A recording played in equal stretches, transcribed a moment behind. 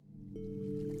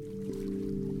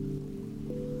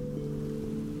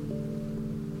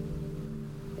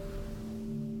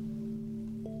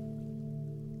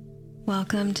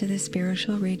Welcome to the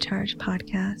Spiritual Recharge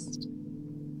Podcast,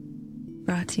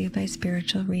 brought to you by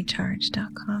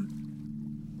spiritualrecharge.com.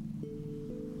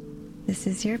 This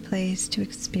is your place to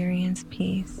experience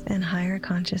peace and higher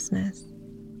consciousness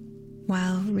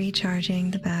while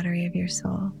recharging the battery of your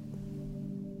soul.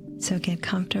 So get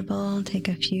comfortable, take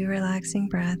a few relaxing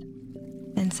breaths,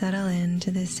 and settle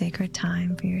into this sacred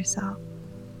time for yourself.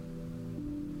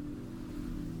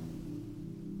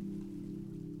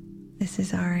 This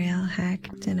is Ariel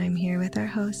Hecht, and I'm here with our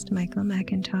host, Michael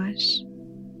McIntosh.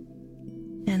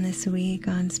 And this week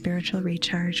on Spiritual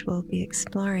Recharge, we'll be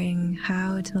exploring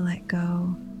how to let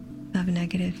go of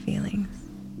negative feelings.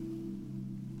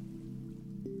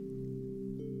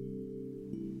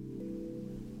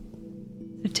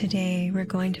 So today, we're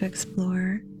going to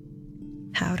explore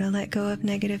how to let go of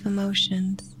negative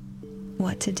emotions,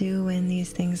 what to do when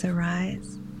these things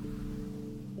arise,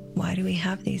 why do we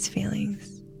have these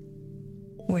feelings,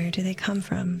 where do they come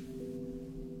from,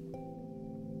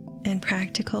 and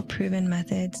practical proven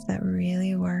methods that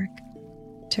really work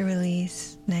to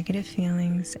release negative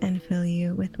feelings and fill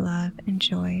you with love and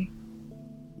joy.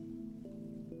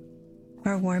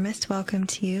 Our warmest welcome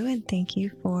to you, and thank you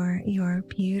for your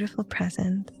beautiful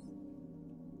presence.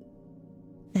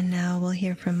 And now we'll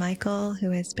hear from Michael, who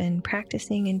has been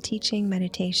practicing and teaching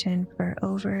meditation for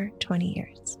over 20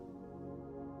 years.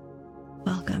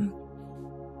 Welcome.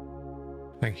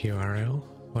 Thank you, Ariel.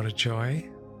 What a joy.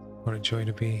 What a joy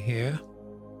to be here.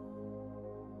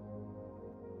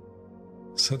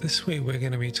 So this week we're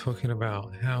going to be talking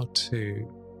about how to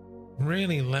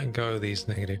really let go of these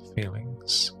negative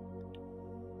feelings.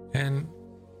 And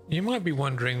you might be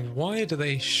wondering, why do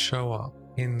they show up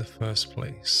in the first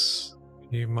place?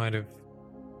 You might have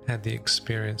had the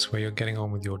experience where you're getting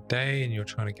on with your day and you're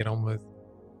trying to get on with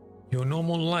your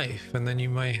normal life, and then you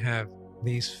may have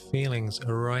these feelings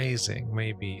arising.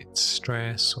 Maybe it's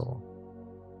stress or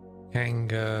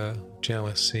anger,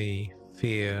 jealousy,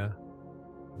 fear,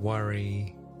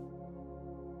 worry.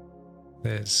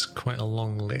 There's quite a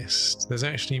long list. There's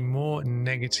actually more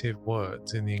negative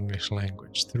words in the English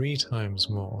language, 3 times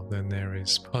more than there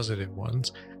is positive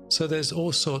ones. So there's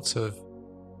all sorts of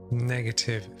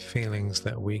negative feelings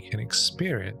that we can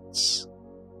experience.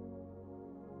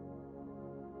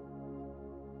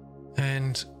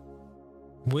 And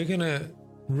we're going to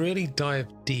really dive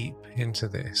deep into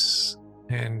this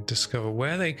and discover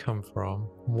where they come from,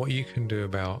 what you can do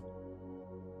about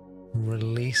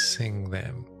releasing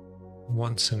them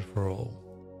once and for all.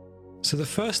 So the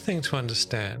first thing to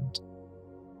understand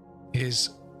is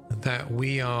that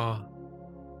we are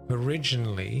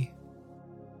originally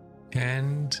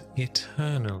and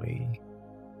eternally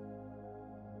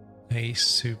a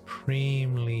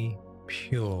supremely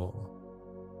pure,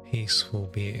 peaceful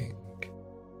being.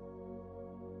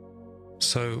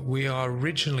 So we are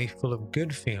originally full of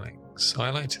good feelings.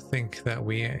 I like to think that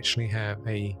we actually have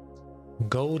a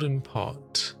golden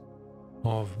pot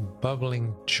of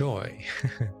bubbling joy.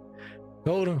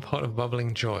 Golden pot of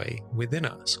bubbling joy within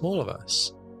us, all of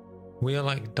us. We are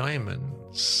like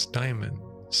diamonds.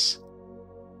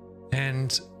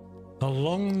 And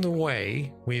along the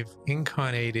way, we've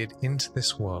incarnated into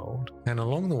this world. And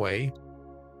along the way,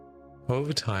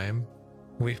 over time,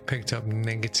 we've picked up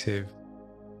negative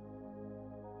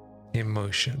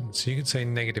emotions. You could say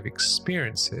negative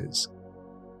experiences.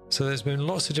 So there's been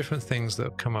lots of different things that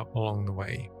have come up along the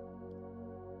way.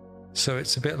 So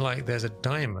it's a bit like there's a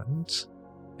diamond,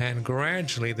 and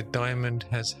gradually the diamond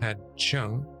has had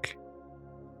junk,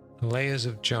 layers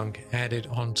of junk added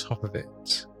on top of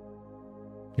it.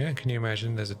 Yeah, can you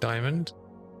imagine? There's a diamond,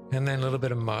 and then a little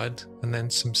bit of mud, and then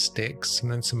some sticks,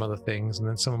 and then some other things, and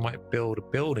then someone might build a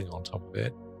building on top of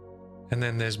it. And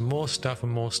then there's more stuff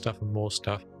and more stuff and more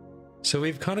stuff. So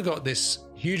we've kind of got this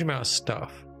huge amount of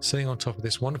stuff sitting on top of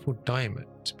this wonderful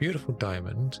diamond, beautiful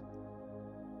diamond.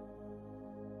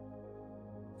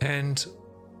 And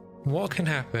what can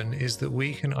happen is that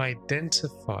we can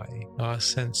identify our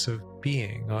sense of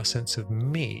being, our sense of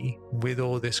me, with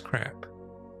all this crap,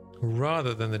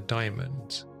 rather than the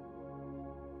diamond.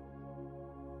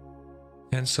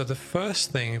 And so the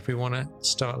first thing, if we want to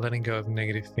start letting go of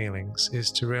negative feelings,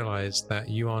 is to realize that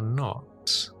you are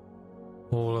not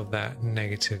all of that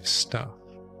negative stuff.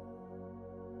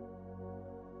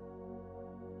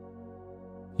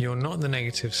 You're not the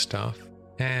negative stuff,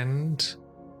 and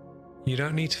you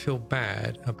don't need to feel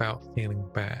bad about feeling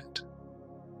bad.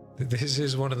 This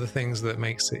is one of the things that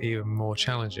makes it even more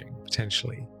challenging,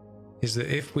 potentially, is that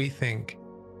if we think,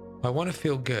 I want to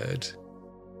feel good,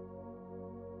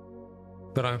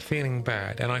 but I'm feeling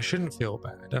bad and I shouldn't feel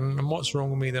bad. And what's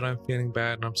wrong with me that I'm feeling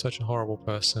bad and I'm such a horrible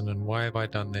person and why have I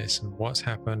done this and what's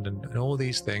happened and all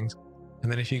these things.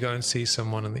 And then if you go and see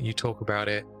someone and that you talk about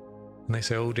it and they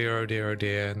say, oh dear, oh dear, oh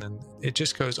dear. And then it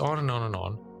just goes on and on and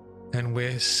on. And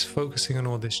we're focusing on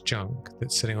all this junk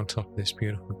that's sitting on top of this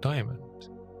beautiful diamond.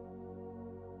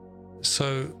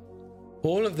 So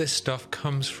all of this stuff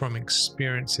comes from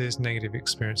experiences, negative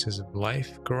experiences of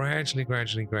life.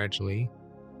 Gradually,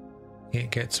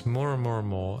 it gets more and more and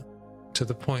more to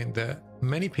the point that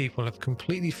many people have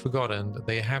completely forgotten that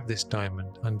they have this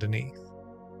diamond underneath.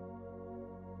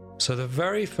 So the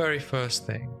very, very first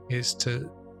thing is to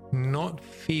not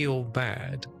feel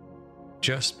bad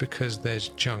just because there's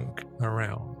junk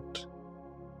around,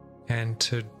 and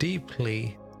to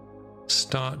deeply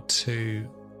start to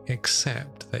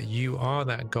accept that you are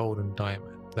that golden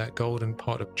diamond, that golden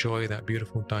pot of joy, that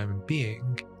beautiful diamond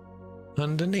being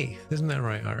underneath. Isn't that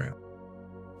right, Ariel?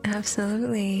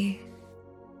 Absolutely.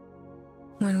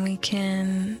 When we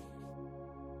can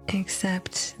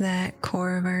accept that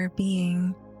core of our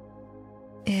being,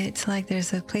 it's like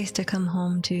there's a place to come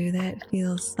home to that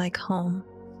feels like home.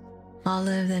 All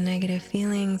of the negative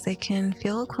feelings, they can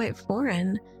feel quite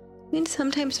foreign. I mean,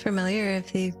 sometimes familiar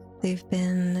if they've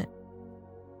been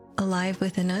alive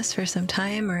within us for some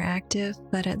time or active,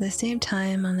 but at the same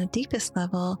time, on the deepest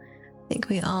level, I think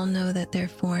we all know that they're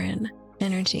foreign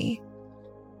energy,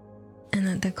 and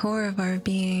that the core of our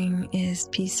being is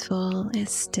peaceful,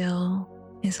 is still,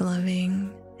 is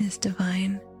loving, is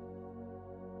divine.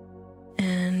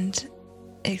 And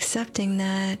accepting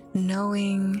that,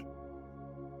 knowing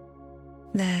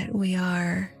that we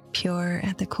are pure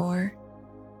at the core,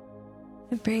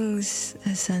 it brings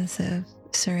a sense of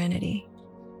serenity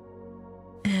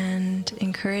and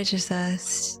encourages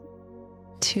us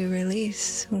to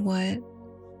release what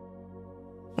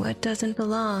doesn't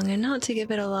belong, and not to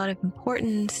give it a lot of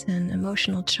importance and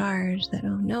emotional charge that,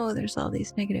 oh no, there's all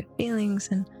these negative feelings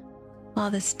and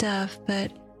all this stuff.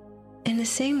 But in the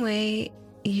same way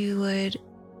you would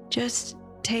just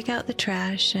take out the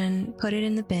trash and put it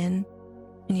in the bin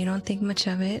and you don't think much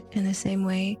of it, in the same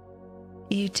way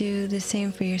you do the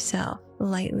same for yourself,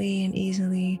 lightly and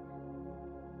easily,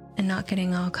 and not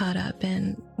getting all caught up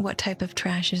in what type of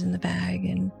trash is in the bag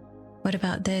and what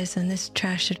about this, and this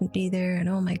trash shouldn't be there, and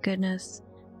oh my goodness,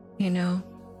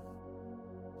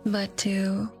 but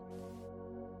to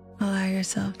allow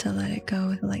yourself to let it go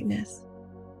with lightness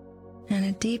and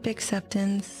a deep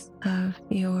acceptance of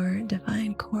your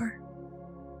divine core.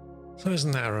 So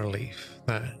isn't that a relief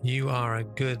that you are a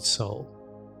good soul?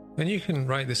 And you can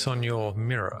write this on your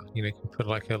mirror, you can put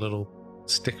like a little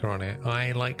sticker on it.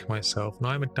 I like myself and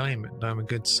I'm a diamond, I'm a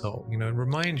good soul.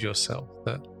 Remind yourself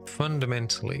that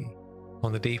fundamentally,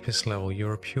 on the deepest level,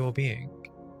 you're a pure being.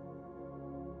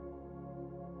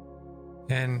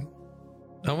 And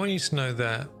I want you to know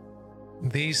that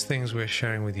these things we're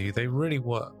sharing with you, they really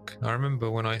work. I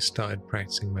remember when I started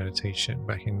practicing meditation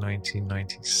back in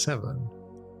 1997,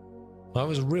 I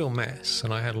was a real mess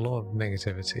and I had a lot of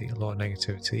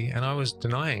negativity, and I was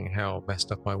denying how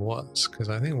messed up I was, because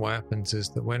I think what happens is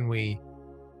that when we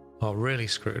are really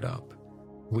screwed up,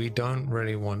 we don't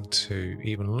really want to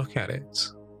even look at it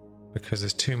because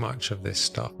there's too much of this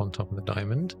stuff on top of the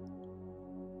diamond.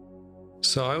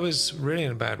 So I was really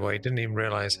in a bad way, didn't even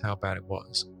realize how bad it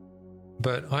was.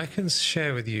 But I can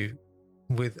share with you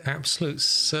with absolute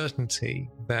certainty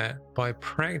that by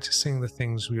practicing the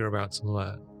things we are about to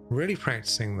learn, really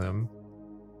practicing them,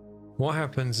 what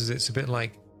happens is it's a bit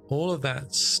like all of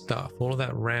that stuff, all of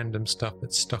that random stuff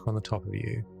that's stuck on the top of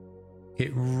you,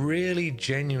 it really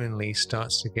genuinely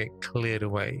starts to get cleared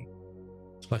away.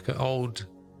 It's like an old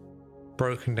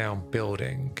broken down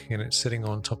building and it's sitting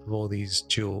on top of all these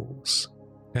jewels.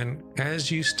 And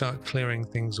as you start clearing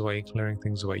things away,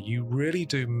 you really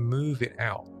do move it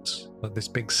out, like this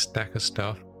big stack of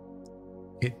stuff.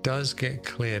 It does get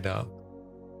cleared up.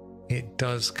 It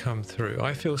does come through.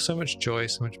 I feel so much joy,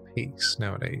 so much peace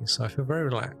nowadays. I feel very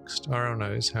relaxed. Ariel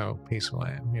knows how peaceful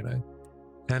I am,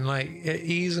 And like at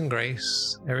ease and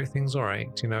grace, everything's all right.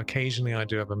 Occasionally I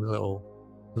do have a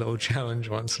little challenge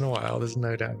once in a while. There's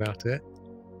no doubt about it.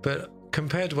 But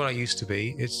compared to what I used to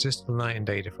be, it's just a night and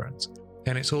day difference.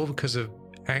 And it's all because of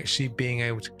actually being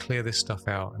able to clear this stuff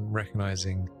out and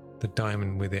recognizing the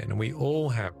diamond within. And we all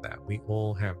have that.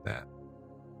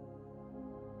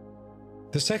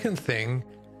 The second thing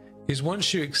is,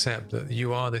 once you accept that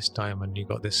you are this diamond, you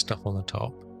got this stuff on the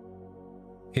top,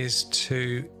 is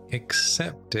to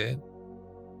accept it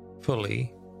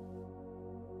fully,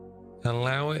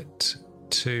 allow it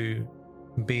to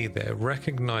be there,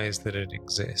 recognize that it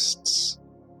exists,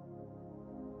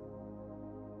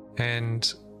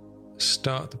 and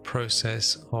start the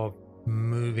process of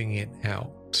moving it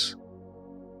out.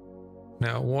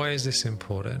 Now, why is this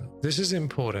important? This is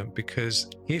important because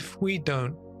if we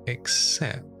don't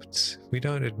accept, we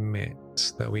don't admit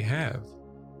that we have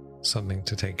something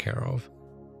to take care of,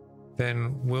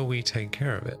 then will we take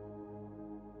care of it?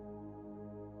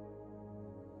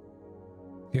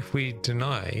 If we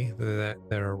deny that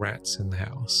there are rats in the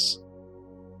house,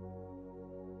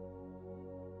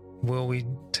 will we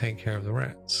take care of the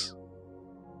rats?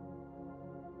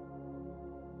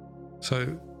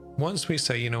 So once we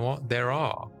say, you know what, there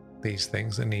are these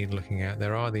things that need looking at,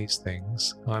 there are these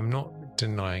things, I'm not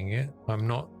denying it, I'm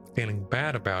not feeling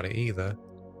bad about it either,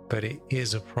 but it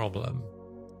is a problem.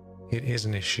 It is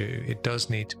an issue. It does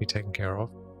need to be taken care of.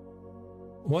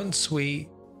 Once we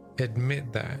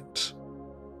admit that,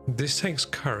 this takes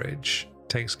courage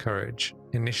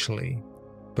initially,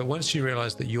 but once you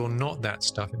realize that you're not that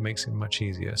stuff, it makes it much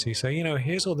easier. So you say, you know,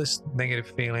 here's all this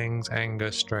negative feelings,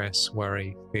 anger, stress,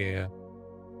 worry, fear,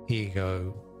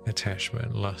 ego,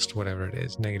 attachment, lust, whatever it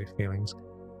is, negative feelings.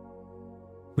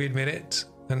 We admit it,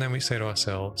 and then we say to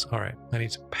ourselves, all right, I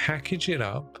need to package it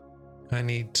up. I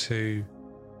need to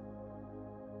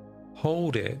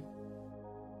hold it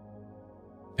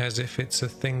as if it's a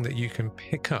thing that you can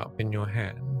pick up in your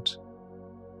hand,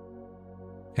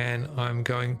 and I'm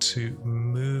going to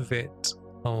move it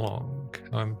along.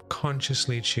 I'm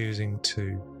consciously choosing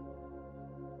to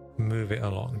move it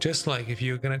along. Just like if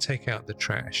you're going to take out the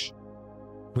trash,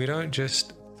 we don't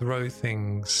just throw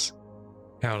things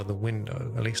out of the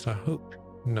window. At least I hope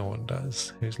no one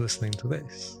does who's listening to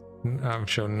this. I'm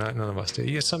sure none of us do.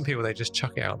 Yeah, some people, they just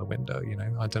chuck it out the window, you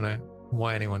know. I don't know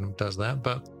why anyone does that,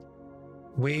 but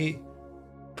we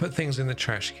put things in the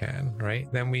trash can,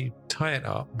 right? Then we tie it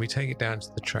up, we take it down to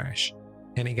the trash,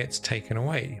 and it gets taken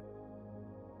away.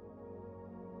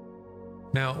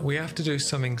 Now, we have to do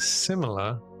something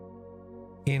similar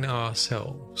in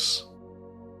ourselves.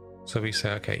 So we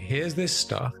say, okay, here's this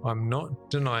stuff. I'm not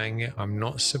denying it. I'm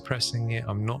not suppressing it.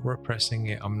 I'm not repressing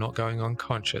it. I'm not going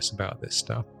unconscious about this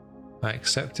stuff. I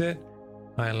accept it.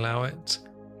 I allow it.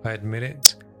 I admit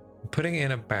it. I'm putting it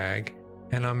in a bag,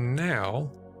 and I'm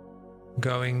now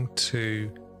going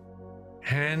to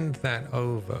hand that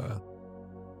over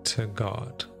to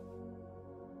God.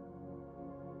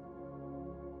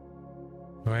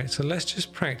 All right, so let's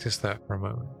just practice that for a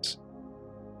moment.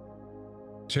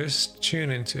 Just tune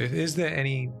into it. Is there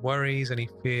any worries, any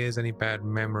fears, any bad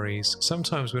memories?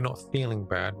 Sometimes we're not feeling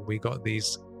bad. We got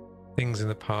these things in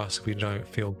the past we don't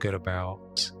feel good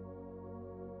about.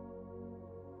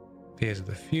 Fears of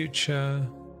the future,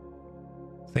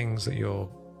 things that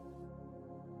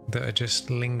are just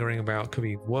lingering about. Could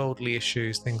be worldly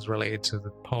issues, things related to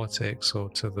the politics or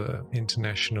to the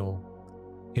international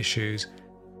issues.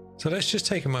 So let's just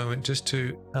take a moment just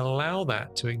to allow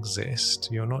that to exist.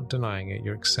 You're not denying it,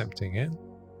 you're accepting it.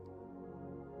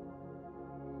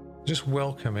 Just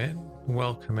welcome it,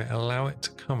 allow it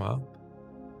to come up.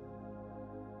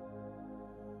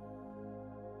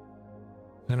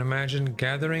 And imagine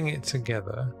gathering it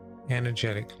together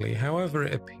energetically, however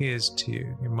it appears to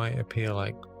you. It might appear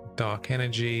like dark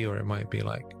energy, or it might be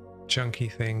like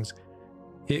junky things.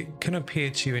 It can appear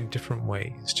to you in different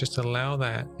ways. Just allow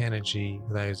that energy,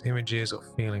 those images or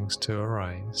feelings to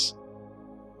arise.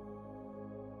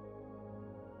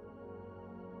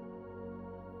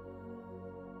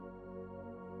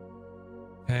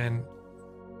 And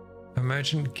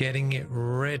imagine getting it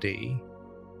ready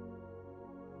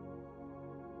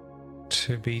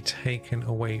to be taken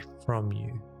away from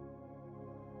you.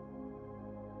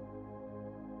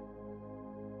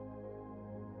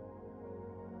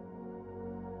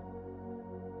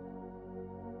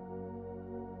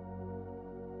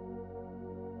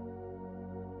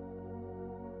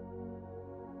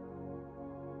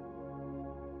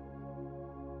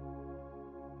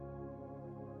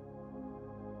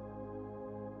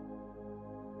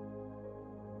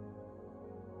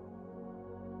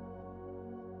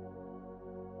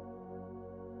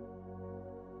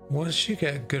 Once you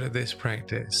get good at this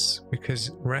practice, because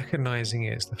recognizing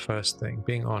it is the first thing,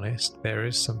 being honest, there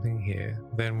is something here,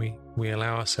 then we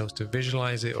allow ourselves to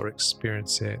visualize it or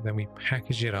experience it, then we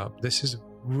package it up. This is a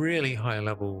really high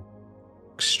level,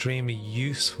 extremely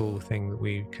useful thing that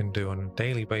we can do on a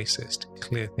daily basis to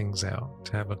clear things out,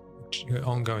 to have an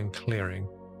ongoing clearing.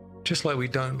 Just like we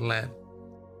don't let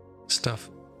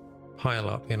stuff pile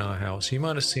up in our house. You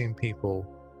might have seen people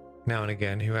now and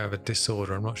again who have a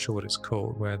disorder, I'm not sure what it's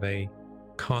called, where they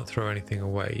can't throw anything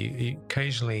away.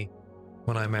 Occasionally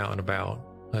when I'm out and about,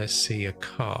 I see a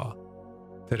car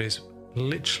that is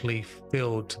literally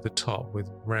filled to the top with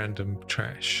random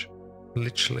trash.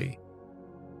 literally.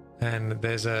 And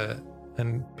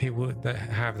and people that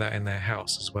have that in their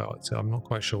house as well. So I'm not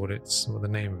quite sure what the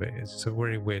name of it is. It's a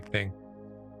really weird thing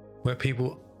where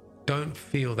people don't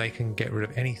feel they can get rid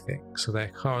of anything. So their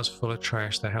car is full of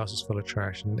trash, their house is full of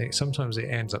trash, and sometimes it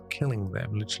ends up killing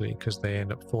them literally because they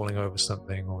end up falling over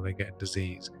something or they get a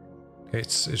disease.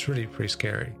 It's really pretty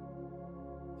scary.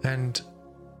 And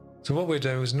so what we're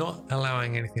doing is not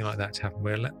allowing anything like that to happen.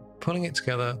 We're pulling it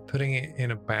together, putting it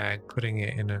in a bag, putting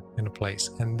it in a place,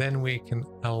 and then we can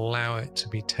allow it to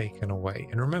be taken away.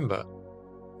 And remember,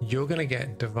 you're going to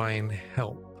get divine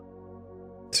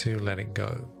help to let it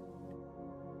go.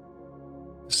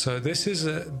 So this is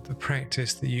the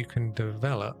practice that you can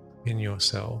develop in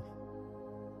yourself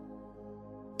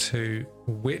to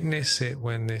witness it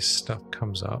when this stuff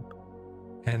comes up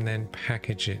and then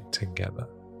package it together.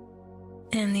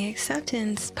 And the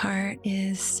acceptance part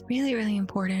is really, really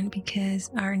important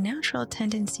because our natural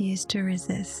tendency is to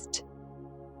resist,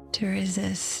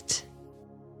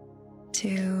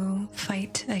 to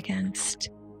fight against.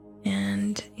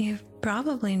 And you've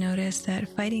probably noticed that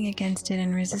fighting against it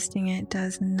and resisting it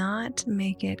does not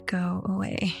make it go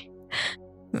away.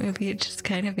 Maybe it just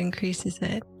kind of increases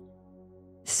it.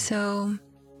 So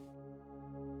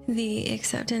the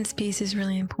acceptance piece is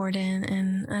really important.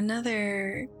 And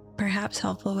another perhaps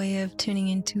helpful way of tuning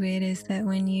into it is that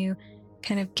when you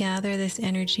kind of gather this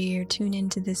energy or tune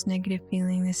into this negative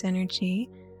feeling, this energy,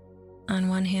 on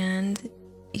one hand,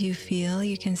 you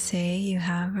can say you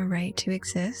have a right to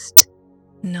exist,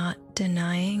 not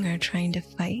denying or trying to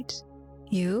fight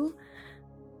you.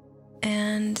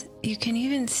 And you can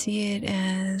even see it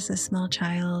as a small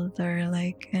child or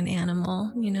like an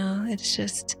animal, it's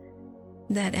just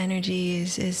that energy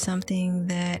is something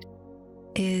that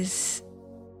is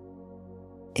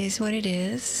what it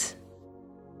is,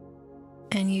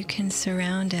 and you can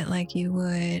surround it like you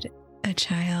would a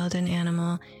child, an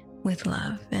animal, with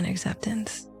love and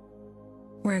acceptance,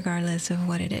 regardless of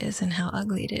what it is and how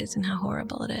ugly it is and how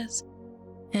horrible it is.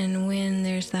 And when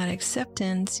there's that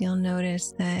acceptance, you'll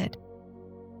notice that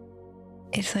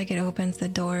it's like it opens the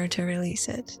door to release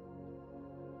it.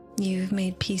 You've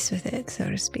made peace with it, so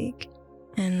to speak,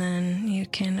 and then you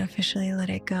can officially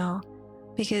let it go.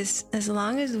 Because as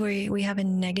long as we have a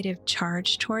negative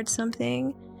charge towards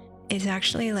something, it's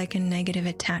actually like a negative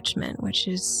attachment, which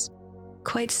is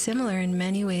quite similar in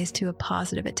many ways to a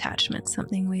positive attachment,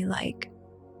 something we like.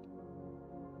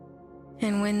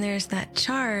 And when there's that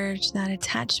charge, that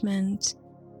attachment,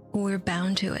 we're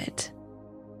bound to it.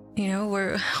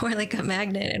 We're like a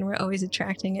magnet and we're always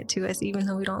attracting it to us, even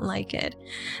though we don't like it.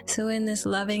 So in this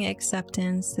loving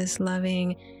acceptance, this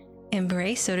loving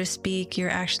embrace, so to speak, you're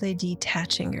actually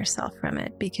detaching yourself from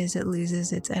it because it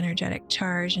loses its energetic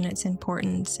charge and its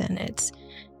importance and its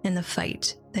in the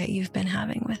fight that you've been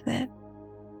having with it.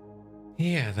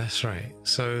 Yeah, that's right.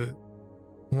 So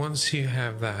once you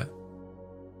have that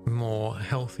more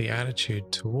healthy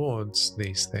attitude towards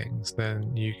these things,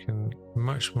 then you can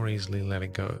much more easily let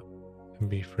it go and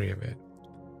be free of it.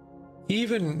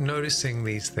 Even noticing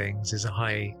these things is a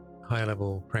high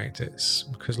level practice,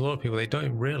 because a lot of people, they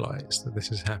don't realize that this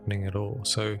is happening at all.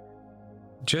 So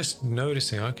just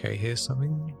noticing, okay, here's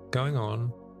something going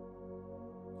on,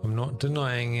 I'm not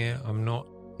denying it, I'm not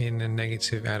in a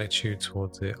negative attitude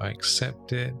towards it, I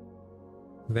accept it,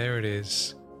 there it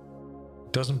is.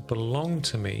 It doesn't belong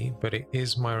to me, but it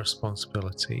is my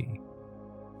responsibility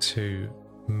to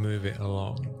move it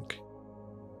along.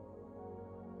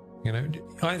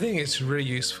 I think it's really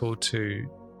useful to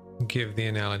give the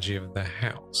analogy of the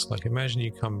house. Like, imagine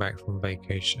you come back from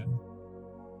vacation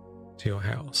to your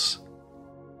house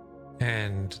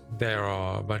and there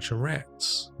are a bunch of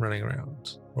rats running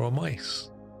around, or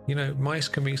mice. Mice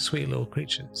can be sweet little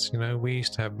creatures. We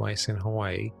used to have mice in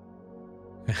Hawaii,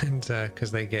 and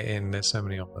because they get in, there's so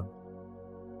many of them,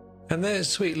 and they're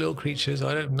sweet little creatures.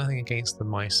 I don't nothing against the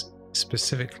mice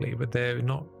specifically, but they're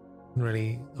not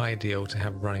really ideal to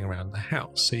have running around the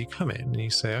house. So you come in and you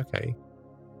say, okay,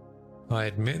 I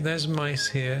admit there's mice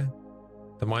here.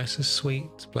 The mice are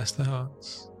sweet, bless their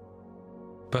hearts,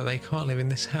 but they can't live in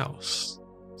this house.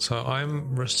 So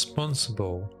I'm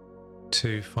responsible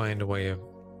to find a way of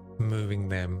moving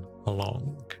them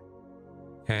along.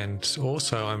 And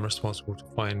also I'm responsible to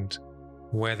find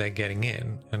where they're getting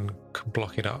in and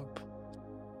block it up.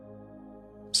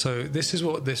 So this is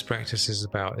what this practice is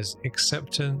about, is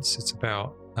acceptance. It's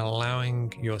about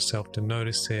allowing yourself to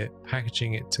notice it,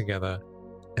 packaging it together,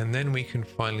 and then we can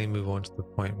finally move on to the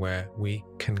point where we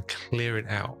can clear it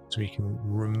out. So we can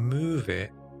remove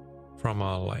it from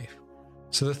our life.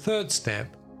 So the third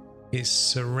step is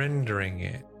surrendering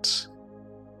it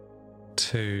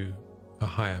to a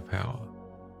higher power,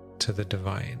 to the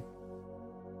divine.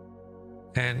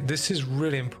 And this is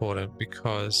really important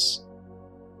because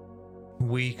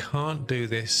we can't do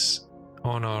this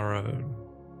on our own.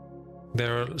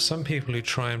 There are some people who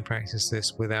try and practice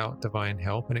this without divine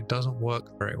help, and it doesn't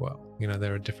work very well.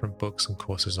 There are different books and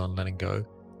courses on letting go.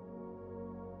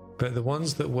 But the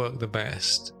ones that work the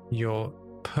best, you're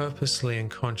purposely and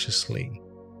consciously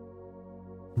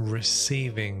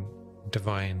receiving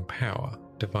divine power,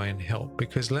 divine help.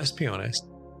 Because let's be honest,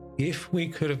 if we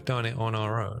could have done it on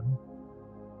our own,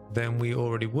 then we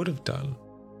already would have done.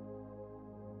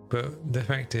 But the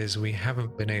fact is, we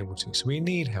haven't been able to. So we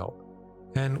need help.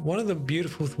 And one of the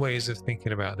beautiful ways of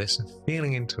thinking about this and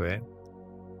feeling into it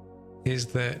is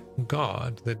that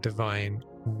God, the divine,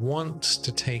 wants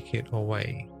to take it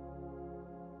away.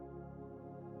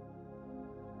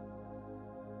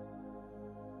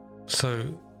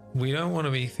 So we don't want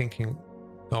to be thinking,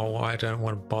 oh, I don't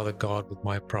want to bother God with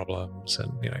my problems,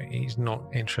 and he's not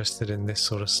interested in this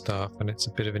sort of stuff, and it's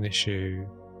a bit of an issue.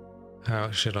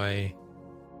 How should I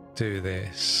do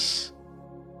this?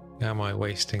 Am I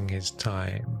wasting his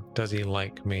time? Does he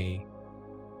like me?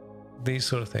 These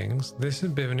sort of things. This is a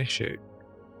bit of an issue.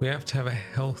 We have to have a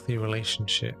healthy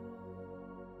relationship.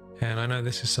 And I know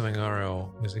this is something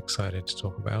Ariel is excited to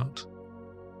talk about.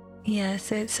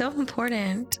 Yes, it's so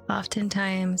important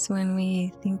oftentimes when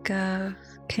we think of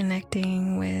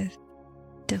connecting with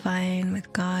divine,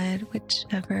 with God,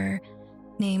 whichever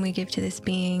name we give to this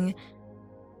being.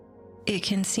 It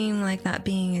can seem like that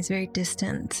being is very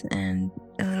distant and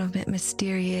a little bit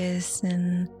mysterious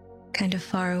and kind of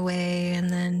far away.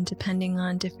 And then depending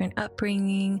on different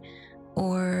upbringing,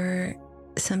 or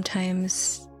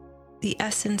sometimes the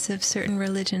essence of certain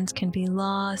religions can be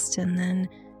lost, and then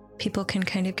people can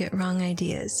kind of get wrong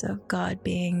ideas of God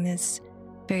being this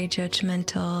very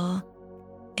judgmental,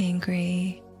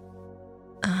 angry,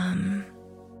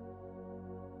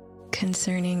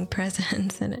 concerning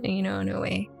presence, and in a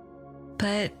way.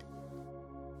 But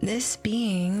this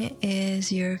being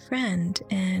is your friend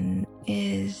and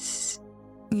is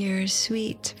your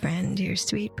sweet friend, your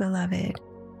sweet beloved,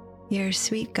 your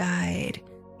sweet guide,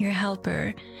 your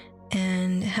helper.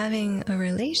 And having a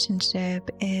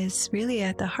relationship is really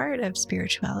at the heart of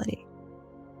spirituality.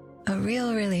 A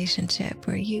real relationship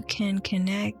where you can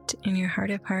connect in your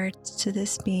heart of hearts to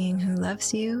this being who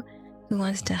loves you, who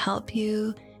wants to help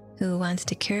you, who wants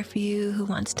to care for you, who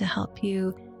wants to help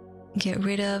you get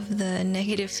rid of the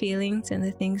negative feelings and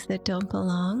the things that don't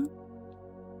belong.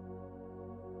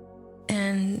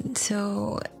 And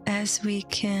so as we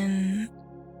can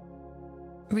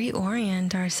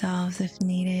reorient ourselves if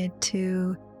needed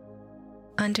to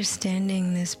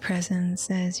understanding this presence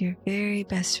as your very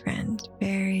best friend,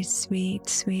 very sweet,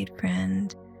 sweet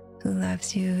friend who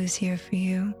loves you, who's here for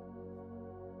you,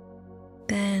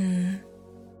 then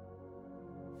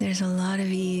there's a lot of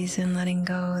ease in letting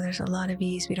go. There's a lot of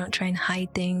ease. We don't try and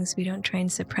hide things. We don't try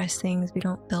and suppress things. We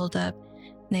don't build up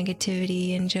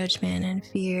negativity and judgment and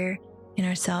fear in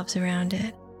ourselves around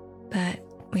it. But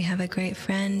we have a great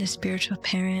friend, a spiritual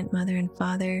parent, mother and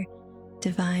father,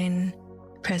 divine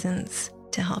presence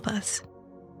to help us.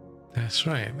 That's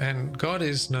right. And God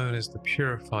is known as the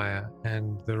purifier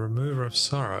and the remover of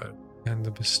sorrow and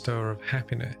the bestower of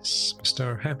happiness.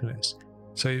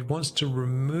 So he wants to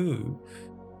remove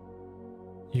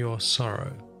your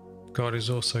sorrow. God is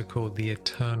also called the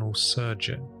eternal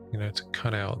surgeon, to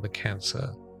cut out the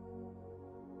cancer.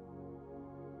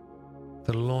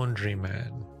 The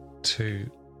laundryman,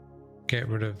 to get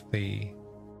rid of the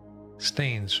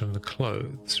stains from the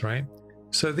clothes, right?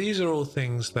 So these are all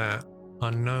things that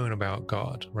are known about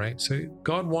God, right? So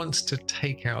God wants to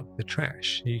take out the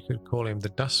trash. You could call him the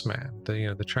dustman,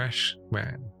 the trash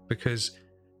man, because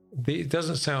it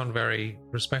doesn't sound very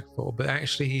respectful, but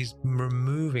actually he's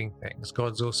removing things.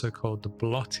 God's also called the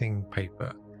blotting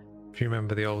paper. If you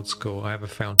remember the old school, I have a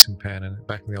fountain pen, and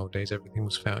back in the old days, everything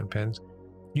was fountain pens.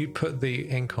 You put the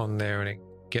ink on there and it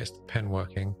gets the pen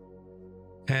working.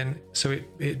 And so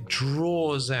it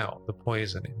draws out the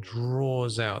poison. It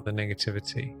draws out the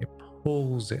negativity. It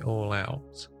pulls it all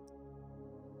out.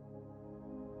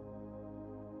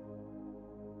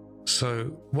 So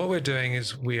what we're doing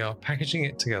is we are packaging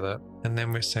it together, and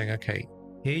then we're saying, okay,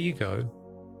 here you go.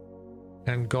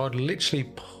 And God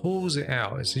literally pulls it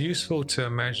out. It's useful to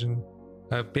imagine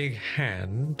a big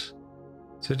hand.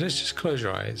 So just close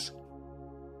your eyes.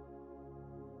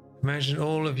 Imagine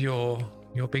all of your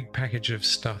big package of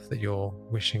stuff that you're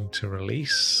wishing to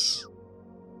release.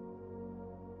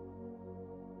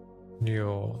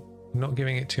 You're not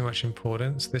giving it too much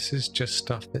importance. This is just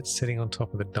stuff that's sitting on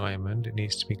top of the diamond. It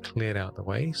needs to be cleared out the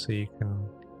way so you can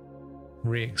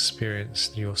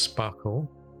re-experience your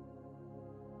sparkle.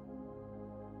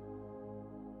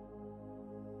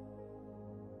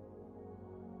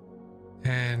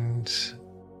 And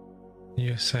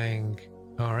you're saying,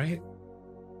 all right,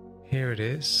 here it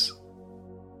is.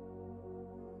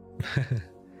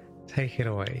 Take it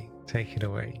away, take it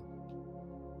away.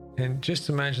 And just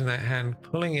imagine that hand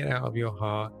pulling it out of your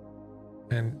heart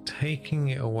and taking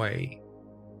it away.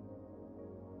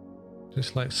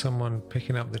 Just like someone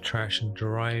picking up the trash and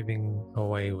driving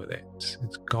away with it.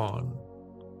 It's gone.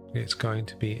 It's going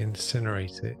to be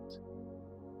incinerated.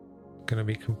 Going to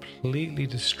be completely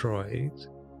destroyed.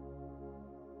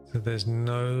 So there's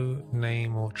no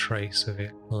name or trace of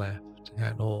it left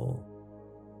at all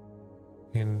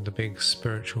in the big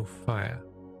spiritual fire.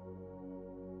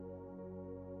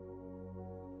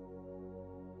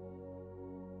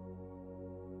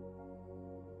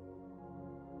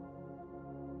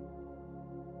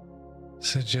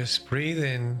 So just breathe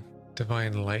in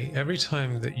divine light. Every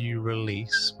time that you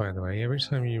release, by the way, every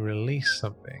time you release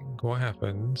something, what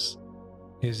happens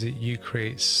is that you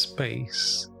create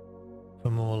space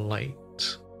for more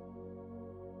light.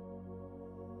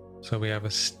 So we have a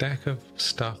stack of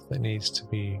stuff that needs to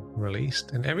be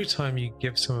released, and every time you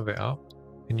give some of it up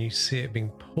and you see it being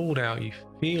pulled out, you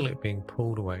feel it being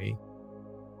pulled away,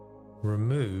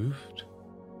 removed,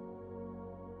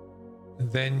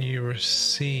 then you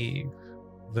receive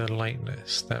the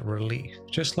lightness, that relief,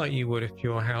 just like you would if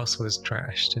your house was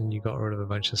trashed and you got rid of a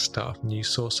bunch of stuff and you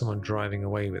saw someone driving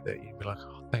away with it. You'd be like,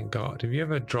 oh, thank God. Have you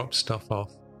ever dropped stuff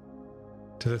off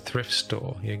to the thrift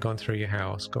store? You've gone through your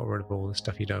house, got rid of all the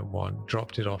stuff you don't want,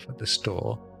 dropped it off at the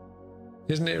store.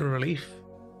 Isn't it a relief?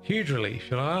 Huge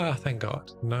relief. You're like, thank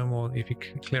God. No more. If you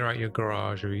clear out your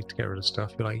garage or you get rid of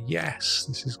stuff, you're like, yes,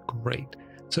 this is great.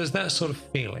 So it's that sort of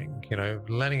feeling,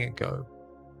 letting it go.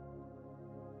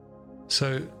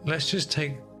 So let's just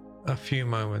take a few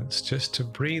moments just to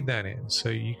breathe that in.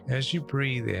 So as you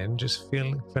breathe in, just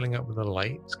filling up with the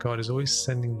light. God is always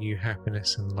sending you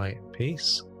happiness and light and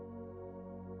peace.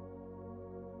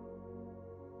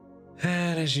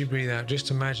 And as you breathe out,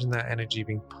 just imagine that energy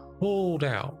being pulled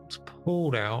out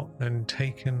and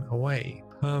taken away,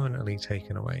 permanently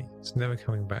taken away. It's never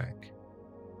coming back.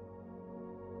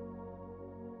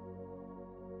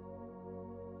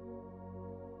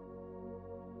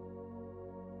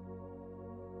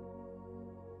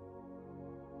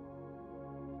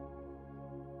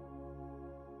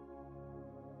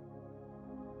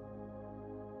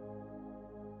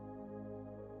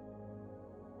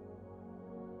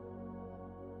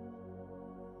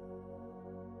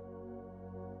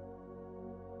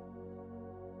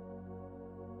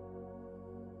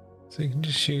 So you can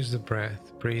just use the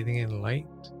breath, breathing in light,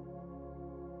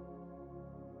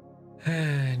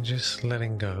 and just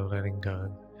letting go,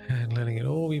 and letting it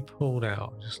all be pulled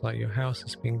out, just like your house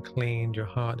is being cleaned, your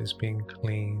heart is being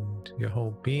cleaned, your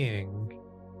whole being,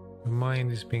 your mind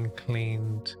is being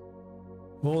cleaned,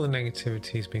 all the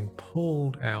negativity is being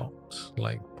pulled out,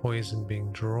 like poison being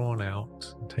drawn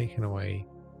out and taken away,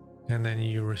 and then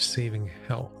you're receiving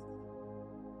health.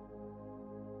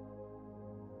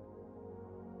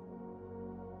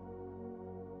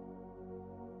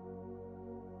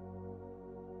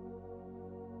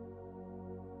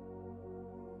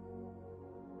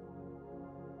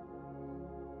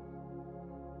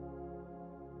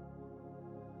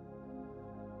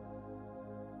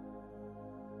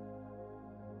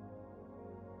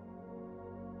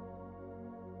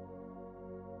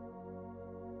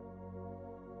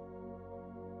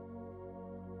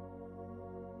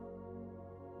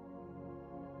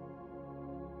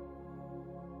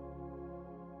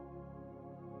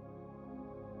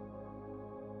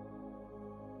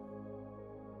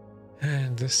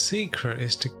 And the secret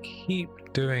is to keep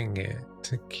doing it,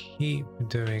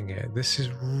 This is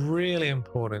really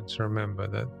important to remember,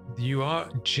 that you are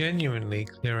genuinely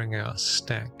clearing out a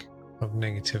stack of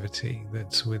negativity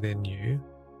that's within you.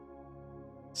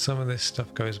 Some of this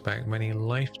stuff goes back many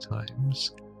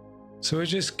lifetimes. So we're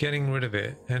just getting rid of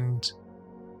it. And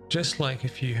just like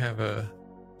if you have a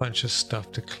bunch of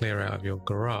stuff to clear out of your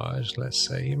garage, let's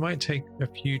say, you might take a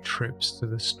few trips to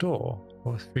the store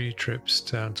or 3 trips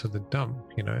down to the dump,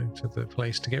 to the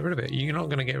place to get rid of it. You're not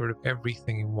going to get rid of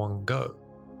everything in one go.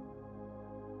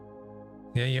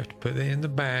 Yeah, you have to put it in the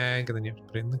bag, and then you have to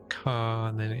put it in the car,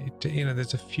 and then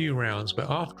there's a few rounds,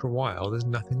 but after a while, there's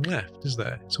nothing left, is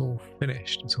there? It's all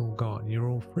finished. It's all gone. You're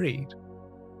all freed.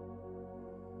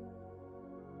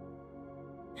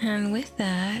 And with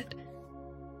that,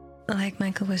 like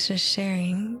Michael was just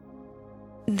sharing,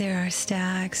 there are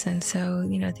stacks, and so,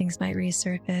 things might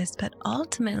resurface, but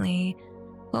ultimately,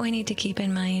 what we need to keep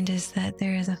in mind is that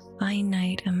there is a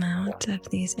finite amount of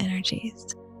these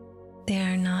energies. They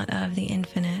are not of the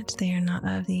infinite. They are not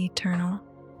of the eternal.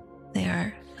 They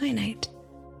are finite.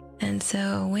 And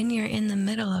so when you're in the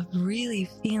middle of really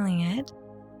feeling it,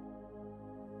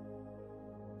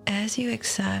 as you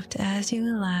accept, as you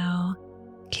allow,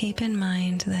 keep in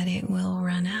mind that it will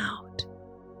run out.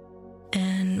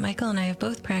 And Michael and I have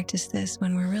both practiced this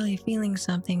when we're really feeling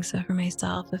something. So for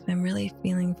myself, if I'm really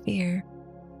feeling fear,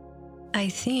 I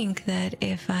think that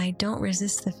if I don't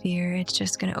resist the fear, it's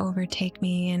just going to overtake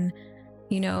me and,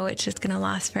 it's just going to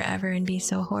last forever and be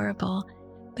so horrible.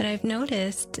 But I've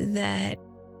noticed that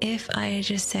if I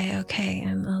just say, okay,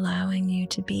 I'm allowing you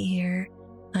to be here,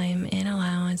 I'm in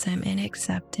allowance, I'm in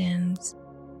acceptance,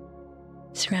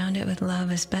 surround it with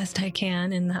love as best I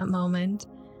can in that moment,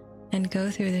 and go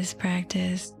through this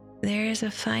practice, there is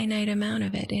a finite amount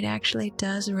of it. It actually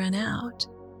does run out.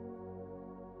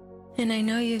 And I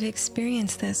know you've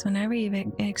experienced this. Whenever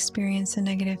you've experienced a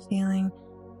negative feeling,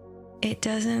 it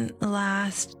doesn't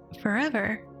last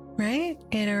forever, right?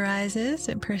 It arises,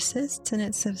 it persists, and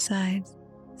it subsides.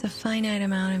 It's a finite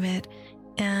amount of it.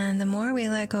 And the more we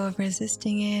let go of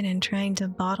resisting it and trying to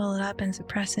bottle it up and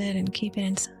suppress it and keep it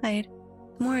inside,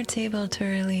 the more it's able to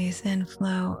release and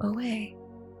flow away.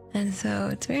 And so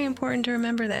it's very important to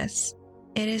remember this.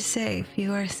 It is safe.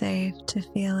 You are safe to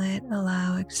feel it,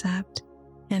 allow, accept,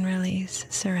 and release.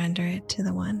 Surrender it to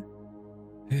the One.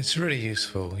 It's really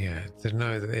useful, to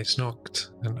know that it's not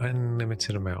an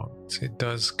unlimited amount. It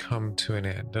does come to an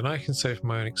end. And I can say from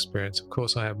my own experience, of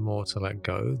course, I have more to let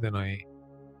go than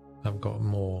I've got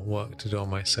more work to do on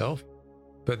myself,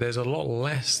 but there's a lot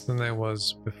less than there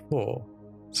was before.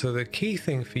 So the key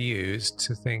thing for you is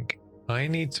to think, I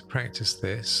need to practice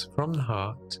this from the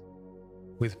heart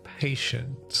with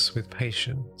patience,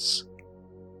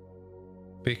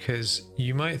 because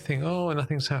you might think, oh,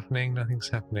 nothing's happening.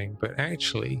 But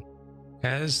actually,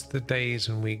 as the days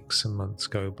and weeks and months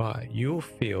go by, you'll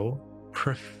feel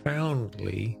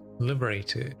profoundly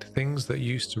liberated. Things that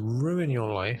used to ruin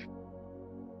your life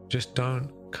just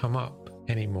don't come up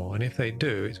anymore. And if they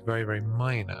do, it's very, very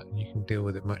minor, and you can deal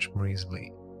with it much more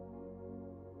easily.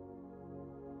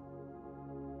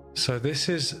 So this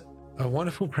is a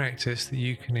wonderful practice that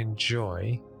you can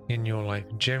enjoy in your life,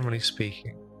 generally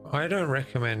speaking. I don't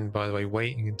recommend, by the way,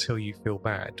 waiting until you feel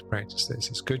bad to practice this.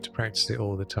 It's good to practice it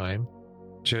all the time.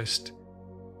 Just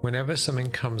whenever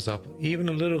something comes up, even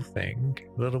a little thing,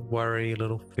 a little worry, a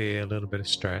little fear, a little bit of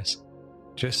stress,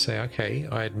 just say, okay,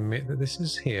 I admit that this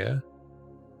is here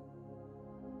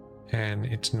and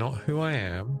it's not who I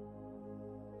am.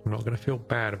 I'm not going to feel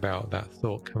bad about that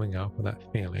thought coming up or that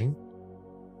feeling.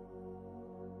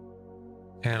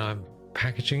 And I'm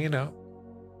packaging it up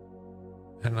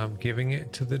and I'm giving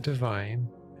it to the divine,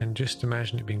 and just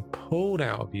imagine it being pulled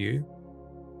out of you,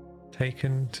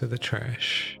 taken to the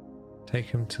trash,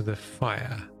 taken to the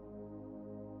fire.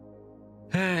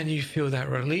 And you feel that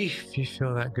relief, you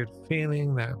feel that good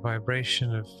feeling, that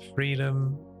vibration of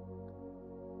freedom.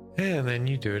 And then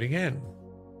you do it again.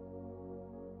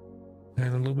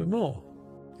 And a little bit more.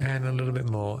 And a little bit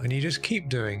more. And you just keep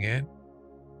doing it.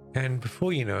 And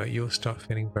before you know it, you'll start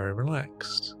feeling very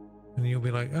relaxed. And you'll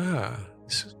be like,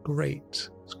 this is great.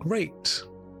 It's great.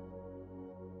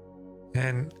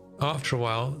 And after a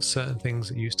while, certain things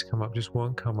that used to come up just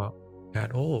won't come up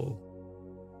at all.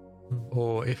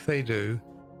 Or if they do,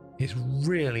 it's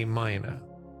really minor.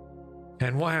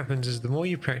 And what happens is the more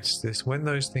you practice this, when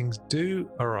those things do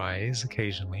arise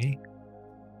occasionally,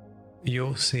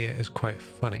 you'll see it as quite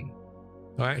funny.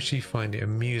 I actually find it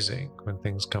amusing when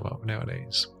things come up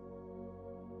nowadays,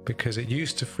 because it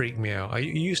used to freak me out. I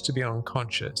used to be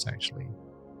unconscious, actually.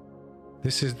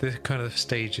 This is the kind of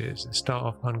stages. Start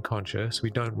off unconscious.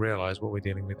 We don't realize what we're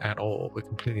dealing with at all. We're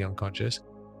completely unconscious.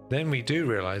 Then we do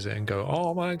realize it and go,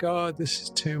 oh my God, this is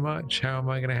too much. How am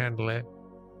I going to handle it?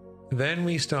 Then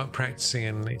we start practicing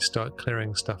and start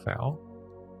clearing stuff out.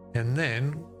 And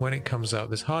then when it comes up,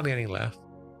 there's hardly any left.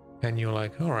 And you're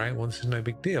like, all right, well, this is no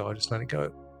big deal. I'll just let it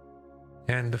go.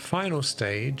 And the final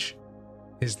stage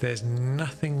is there's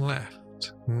nothing left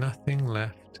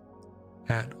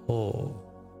at all.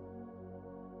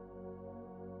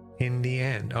 In the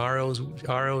end, Ariel's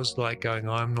like going,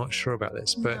 oh, I'm not sure about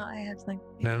this, but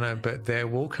but there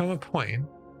will come a point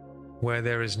where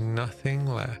there is nothing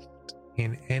left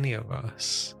in any of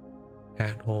us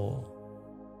at all.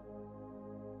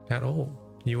 At all.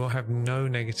 You will have no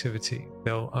negativity.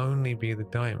 There'll only be the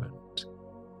diamond.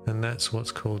 And that's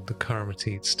what's called the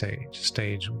Karamatid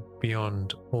stage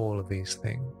beyond all of these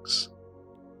things.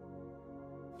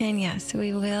 And yes,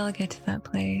 we will get to that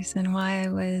place. And why I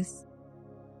was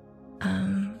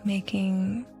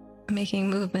making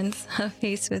movements of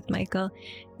face with Michael,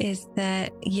 is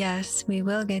that yes, we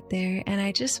will get there. And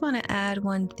I just want to add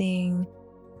one thing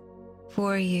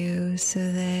for you so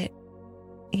that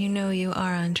you know you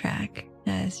are on track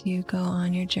as you go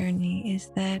on your journey, is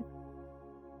that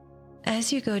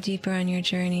as you go deeper on your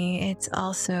journey, it's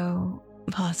also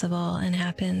possible and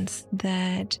happens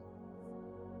that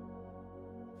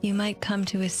you might come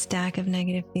to a stack of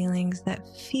negative feelings that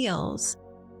feels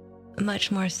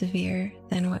much more severe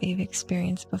than what you've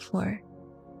experienced before.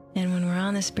 And when we're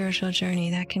on the spiritual journey,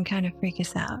 that can kind of freak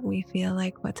us out. We feel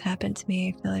like, what's happened to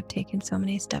me? I feel I've taken so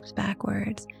many steps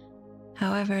backwards.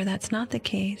 However, that's not the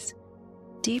case.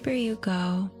 Deeper you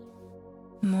go,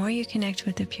 the more you connect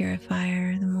with the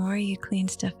purifier, the more you clean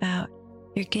stuff out,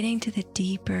 you're getting to the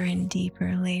deeper and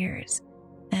deeper layers.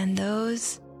 And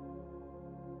those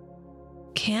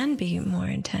can be more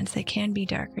intense, they can be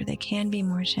darker, they can be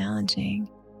more challenging.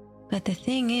 But the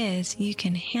thing is, you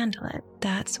can handle it.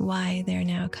 That's why they're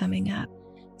now coming up.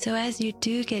 So as you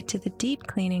do get to the deep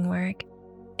cleaning work,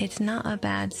 it's not a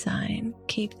bad sign.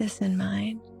 Keep this in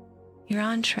mind. You're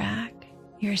on track.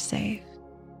 You're safe.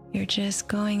 You're just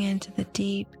going into the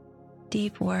deep,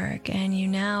 deep work, and you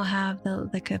now have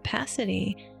the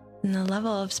capacity and the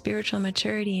level of spiritual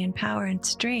maturity and power and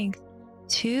strength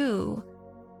to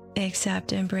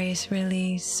accept, embrace,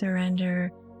 release,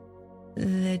 surrender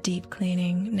the deep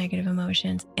cleaning negative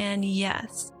emotions. And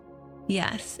yes,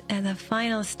 at the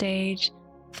final stage,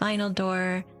 final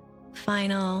door,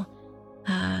 final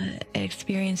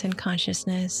experience and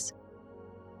consciousness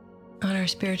on our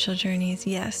spiritual journeys,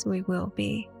 yes, we will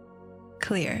be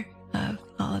clear of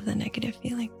all of the negative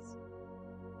feelings.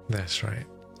 That's right.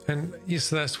 And yes,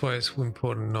 that's why it's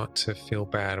important not to feel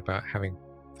bad about having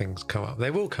things come up.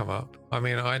 They will come up. I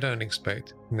mean, I don't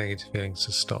expect negative feelings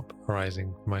to stop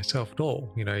arising myself at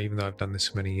all, even though I've done this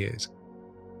for many years.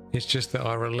 It's just that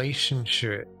our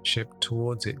relationship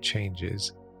towards it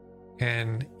changes.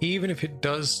 And even if it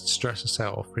does stress us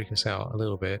out or freak us out a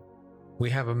little bit,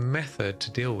 we have a method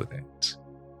to deal with it.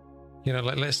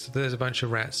 Like there's a bunch of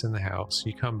rats in the house.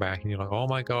 You come back and you're like, oh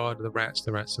my God, the rats.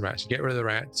 You get rid of the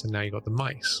rats and now you got the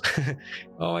mice.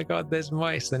 Oh my God, there's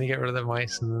mice. Then you get rid of the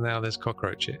mice and now there's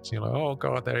cockroaches. You're like, oh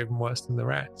God, they're even worse than the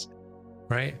rats,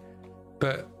 right?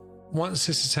 But once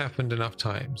this has happened enough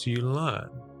times, you learn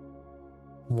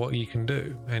what you can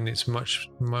do, and it's much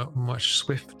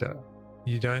swifter.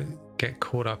 You don't get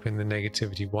caught up in the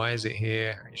negativity. Why is it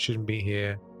here? It shouldn't be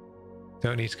here.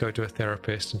 Don't need to go to a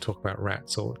therapist and talk about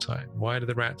rats all the time. Why do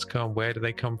the rats come? Where do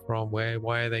they come from?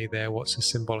 Why are they there? What's the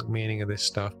symbolic meaning of this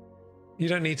stuff? You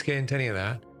don't need to get into any of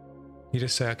that. You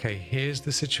just say, okay, here's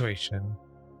the situation.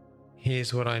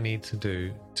 Here's what I need to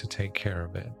do to take care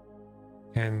of it.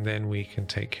 And then we can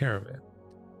take care of it.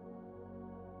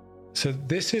 So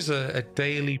this is a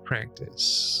daily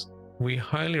practice. We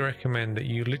highly recommend that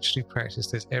you literally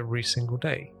practice this every single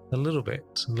day. A little bit,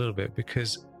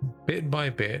 because bit by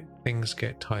bit, things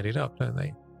get tidied up, don't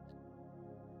they?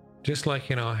 Just like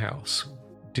in our house.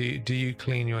 Do you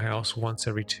clean your house once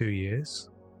every 2 years?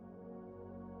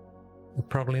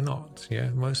 Probably not, yeah?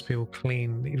 Most people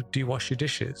clean... Do you wash your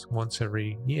dishes once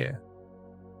every year?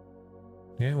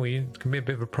 Yeah, well, it can be a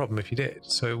bit of a problem if you did.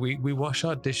 So we wash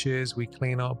our dishes, we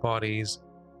clean our bodies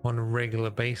on a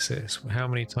regular basis. How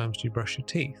many times do you brush your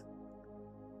teeth?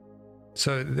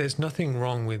 So there's nothing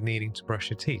wrong with needing to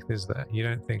brush your teeth, is there? You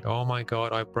don't think, oh my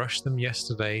God, I brushed them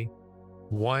yesterday.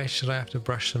 Why should I have to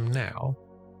brush them now?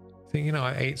 Think,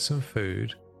 I ate some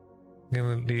food. I'm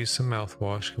going to use some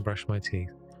mouthwash to brush my teeth.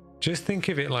 Just think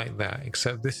of it like that,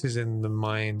 except this is in the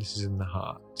mind, this is in the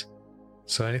heart.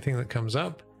 So anything that comes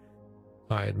up,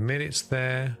 I admit it's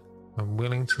there. I'm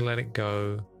willing to let it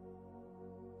go.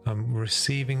 I'm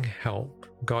receiving help.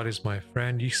 God is my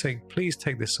friend. You say, please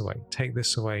take this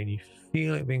away, and you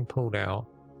feel it being pulled out.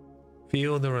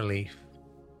 Feel the relief.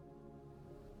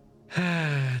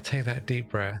 Take that deep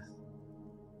breath.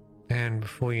 And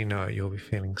before you know it, you'll be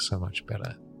feeling so much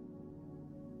better.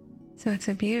 So it's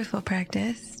a beautiful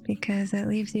practice because it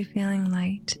leaves you feeling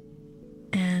light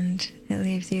and it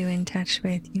leaves you in touch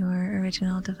with your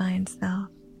original divine self.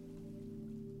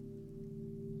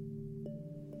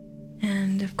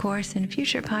 And of course, in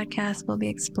future podcasts, we'll be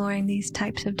exploring these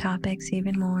types of topics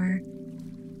even more.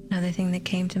 Another thing that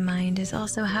came to mind is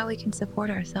also how we can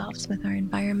support ourselves with our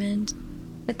environment,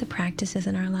 with the practices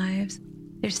in our lives.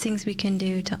 There's things we can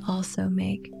do to also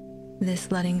make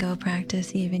this letting go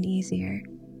practice even easier.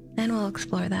 And we'll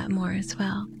explore that more as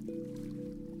well.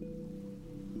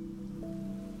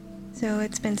 So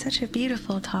it's been such a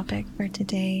beautiful topic for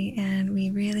today, and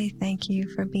we really thank you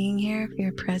for being here, for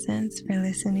your presence, for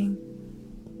listening.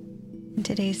 In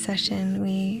today's session,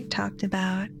 we talked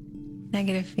about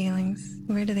negative feelings.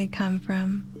 Where do they come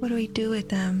from? What do we do with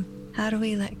them? How do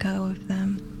we let go of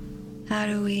them? How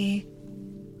do we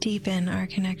deepen our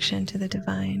connection to the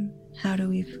divine? How do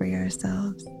we free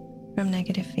ourselves from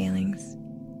negative feelings?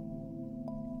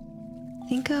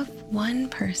 Think of one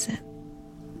person.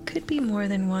 Could be more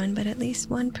than one, but at least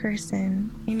one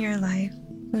person in your life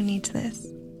who needs this,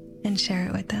 and share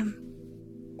it with them.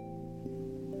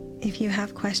 If you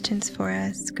have questions for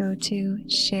us, go to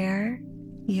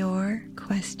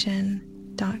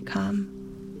shareyourquestion.com.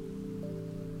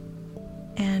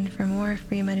 And for more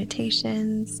free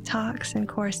meditations, talks, and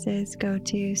courses, go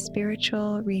to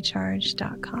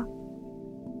spiritualrecharge.com.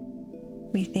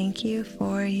 We thank you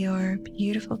for your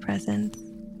beautiful presence.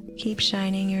 Keep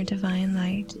shining your divine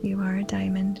light. You are a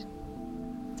diamond.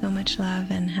 So much love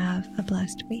and have a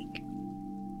blessed week.